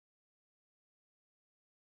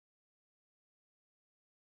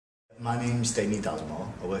My name's Damien Dallimore.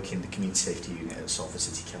 I work in the Community Safety Unit at Salford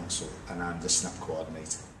City Council and I'm the SNAP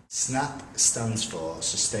coordinator. SNAP stands for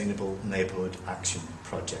Sustainable Neighbourhood Action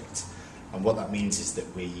Project, and what that means is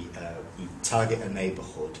that we target a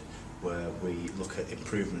neighbourhood where we look at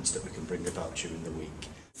improvements that we can bring about during the week.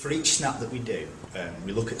 For each SNAP that we do,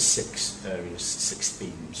 we look at 6 areas, 6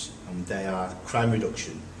 themes, and they are crime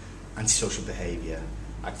reduction, antisocial behaviour,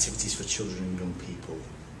 activities for children and young people,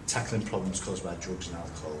 tackling problems caused by drugs and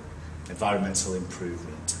alcohol, environmental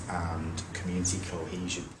improvement and community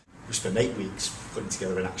cohesion. We spend 8 weeks putting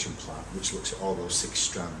together an action plan which looks at all those 6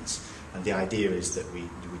 strands, and the idea is that we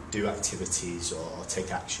do activities or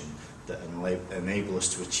take action that enable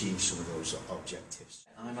us to achieve some of those objectives.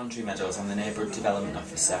 I'm Andrew Meadows, I'm the Neighbourhood Development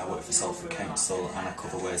Officer. I work for Salford Council and I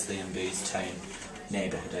cover Worsley and Boothstown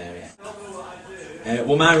neighbourhood area.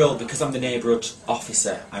 Well, my role, because I'm the Neighbourhood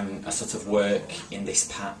Officer and I sort of work in this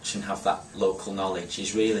patch and have that local knowledge,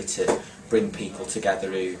 is really to bring people together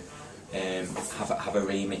who have a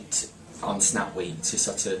remit on SNAP Week to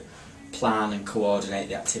sort of plan and coordinate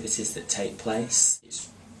the activities that take place. It's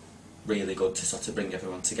really good to sort of bring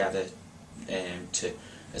everyone together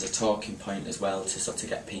as a talking point as well, to sort of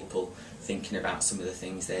get people thinking about some of the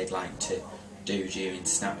things they'd like to do during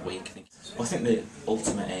SNAP Week. Well, I think the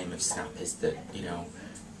ultimate aim of SNAP is that, you know,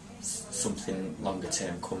 something longer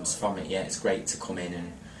term comes from it. Yeah, it's great to come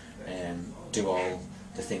in and do all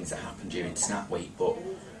the things that happen during SNAP Week, but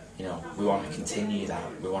you know, we want to continue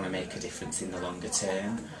that. We want to make a difference in the longer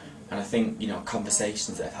term. And I think, you know,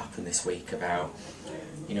 conversations that have happened this week about,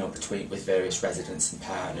 you know, with various residents and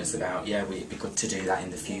partners about, yeah, it'd be good to do that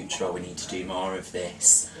in the future, or we need to do more of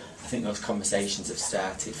this. I think those conversations have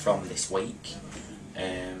started from this week.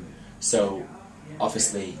 So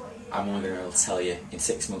obviously I'm only going to be able to tell you in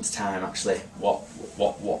 6 months' time actually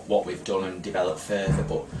what we've done and developed further,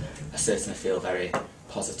 but I certainly feel very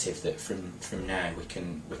positive that from now we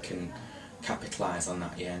can capitalise on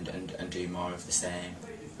that, yeah, and do more of the same.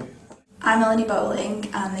 I'm Melanie Bowling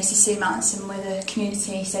and this is Sue Manson with the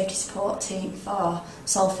Community Safety Support Team for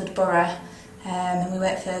Salford Borough, and we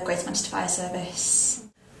work for Greater Manchester Fire Service.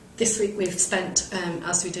 This week we've spent,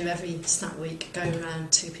 as we do every SNAP week, going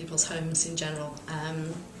around to people's homes in general,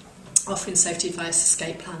 offering safety advice,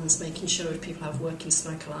 escape plans, making sure if people have working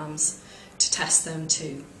smoke alarms, to test them,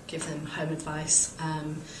 to give them home advice,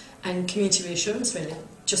 and community reassurance really,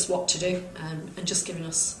 just what to do, and just giving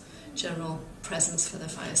us general presence for the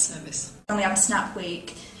fire service. When we have a SNAP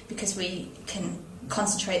week, because we can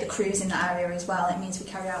concentrate the crews in that area as well, it means we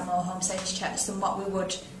carry out more home safety checks than what we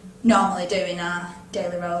would normally do in our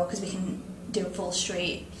daily role, because we can do a full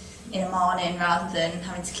street in a morning rather than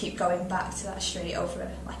having to keep going back to that street over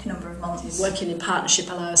like a number of months. Working in partnership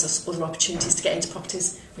allows us other opportunities to get into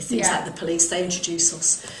properties with things like the police. They introduce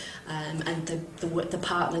us, and the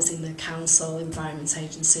partners in the council, environment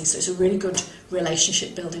agency, so it's a really good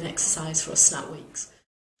relationship building exercise for us SNAP weeks.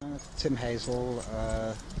 Tim Hazel,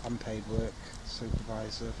 unpaid work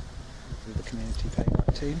supervisor with the community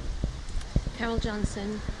payback team. Carol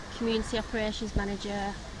Johnson, Community Operations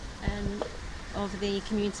Manager of the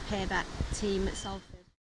Community Payback team at Salford.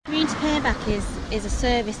 Community Payback is a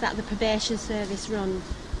service that the probation service run,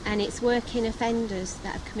 and it's working offenders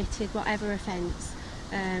that have committed whatever offence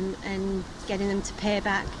and getting them to pay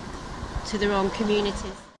back to their own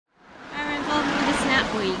communities. Our involvement with the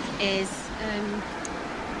SNAP Week is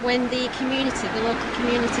when the local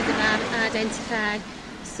communities have identified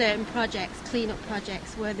certain projects, clean-up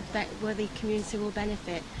projects where the community will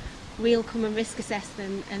benefit, we'll come and risk assess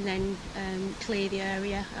them and then clear the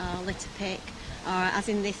area, or litter pick, or as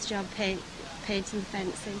in this job, painting the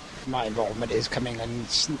fencing. My involvement is coming and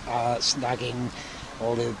snagging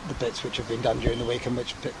all the bits which have been done during the week and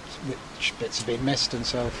which bits have been missed and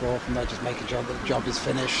so forth, and I just make sure that the job is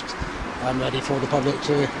finished and ready for the public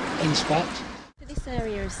to inspect. For this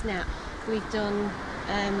area of SNAP, we've done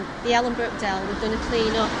the Ellenbrook Dell, we've done a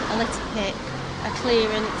clean up, a litter pick, a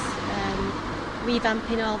clearance,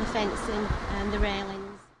 revamping all the fencing and the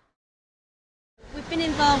railings. We've been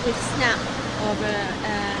involved with SNAP over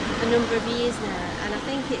a number of years now, and I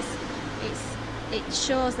think it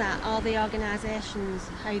shows that all the organisations,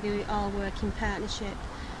 how they all work in partnership,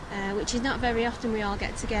 which is not very often we all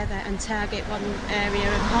get together and target one area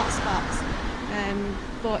of hotspots,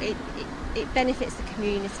 but it benefits the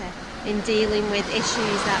community in dealing with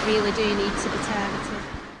issues that really do need to be targeted.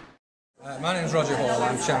 My name is Roger Hall,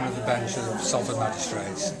 I'm chairman of the bench of Salford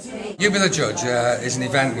Magistrates. You Be the Judge is an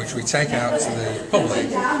event which we take out to the public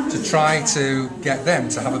to try to get them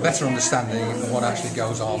to have a better understanding of what actually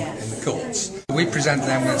goes on in the courts. We present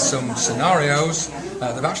them with some scenarios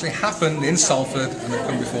that have actually happened in Salford and have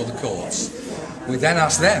come before the courts. We then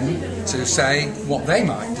ask them to say what they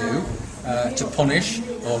might do to punish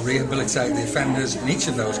or rehabilitate the offenders in each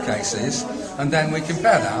of those cases, and then we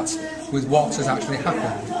compare that with what has actually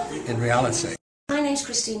happened in reality. My name's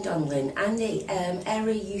Christine Donlin. I'm the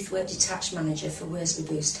Area Youth Work Detached Manager for Worsley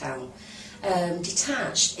Boothstown.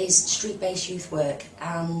 Detached is street-based youth work,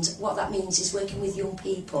 and what that means is working with young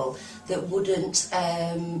people that wouldn't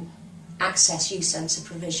access youth centre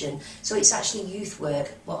provision. So it's actually youth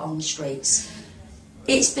work but on the streets.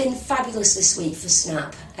 It's been fabulous this week for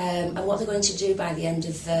SNAP, and what they're going to do by the end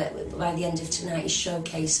of tonight is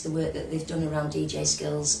showcase the work that they've done around DJ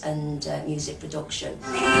skills and music production.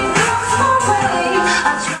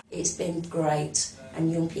 It's been great,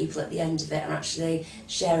 and young people at the end of it are actually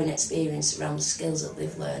sharing experience around the skills that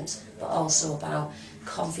they've learned, but also about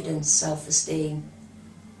confidence, self-esteem.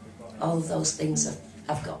 All of those things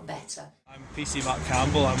have got better. I'm PC Mark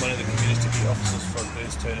Campbell. I'm one of the community officers for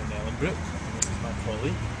Boothstown and Ellenbrook. My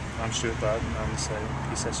colleague. I'm Stuart Barton. I'm the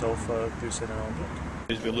PSSO for Boothstown and Ellenbrook.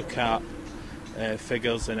 As we look at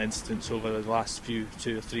figures and incidents over the last 2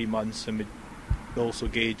 or 3 months, and we also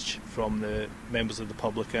gauge from the members of the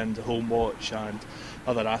public and the Home Watch and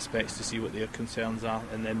other aspects to see what their concerns are,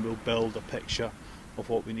 and then we'll build a picture of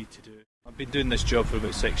what we need to do. I've been doing this job for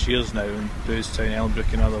about 6 years now in Boothstown,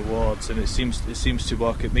 Ellenbrook and other wards, and it seems to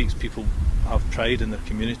work. It makes people have pride in their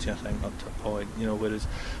community, I think, up to a point, you know, whereas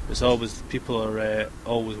it's always, people are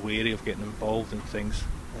always wary of getting involved in things,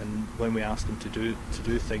 and when we ask them to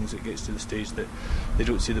do things, it gets to the stage that they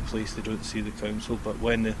don't see the police, they don't see the council, but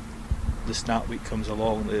when the SNAP week comes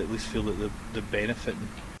along, they at least feel that they're benefiting.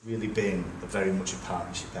 Really been very much a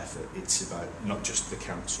partnership effort. It's about not just the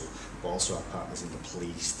council, but also our partners in the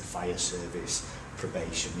police, the fire service,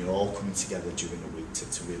 probation, all coming together during the week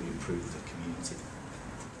to really improve the community.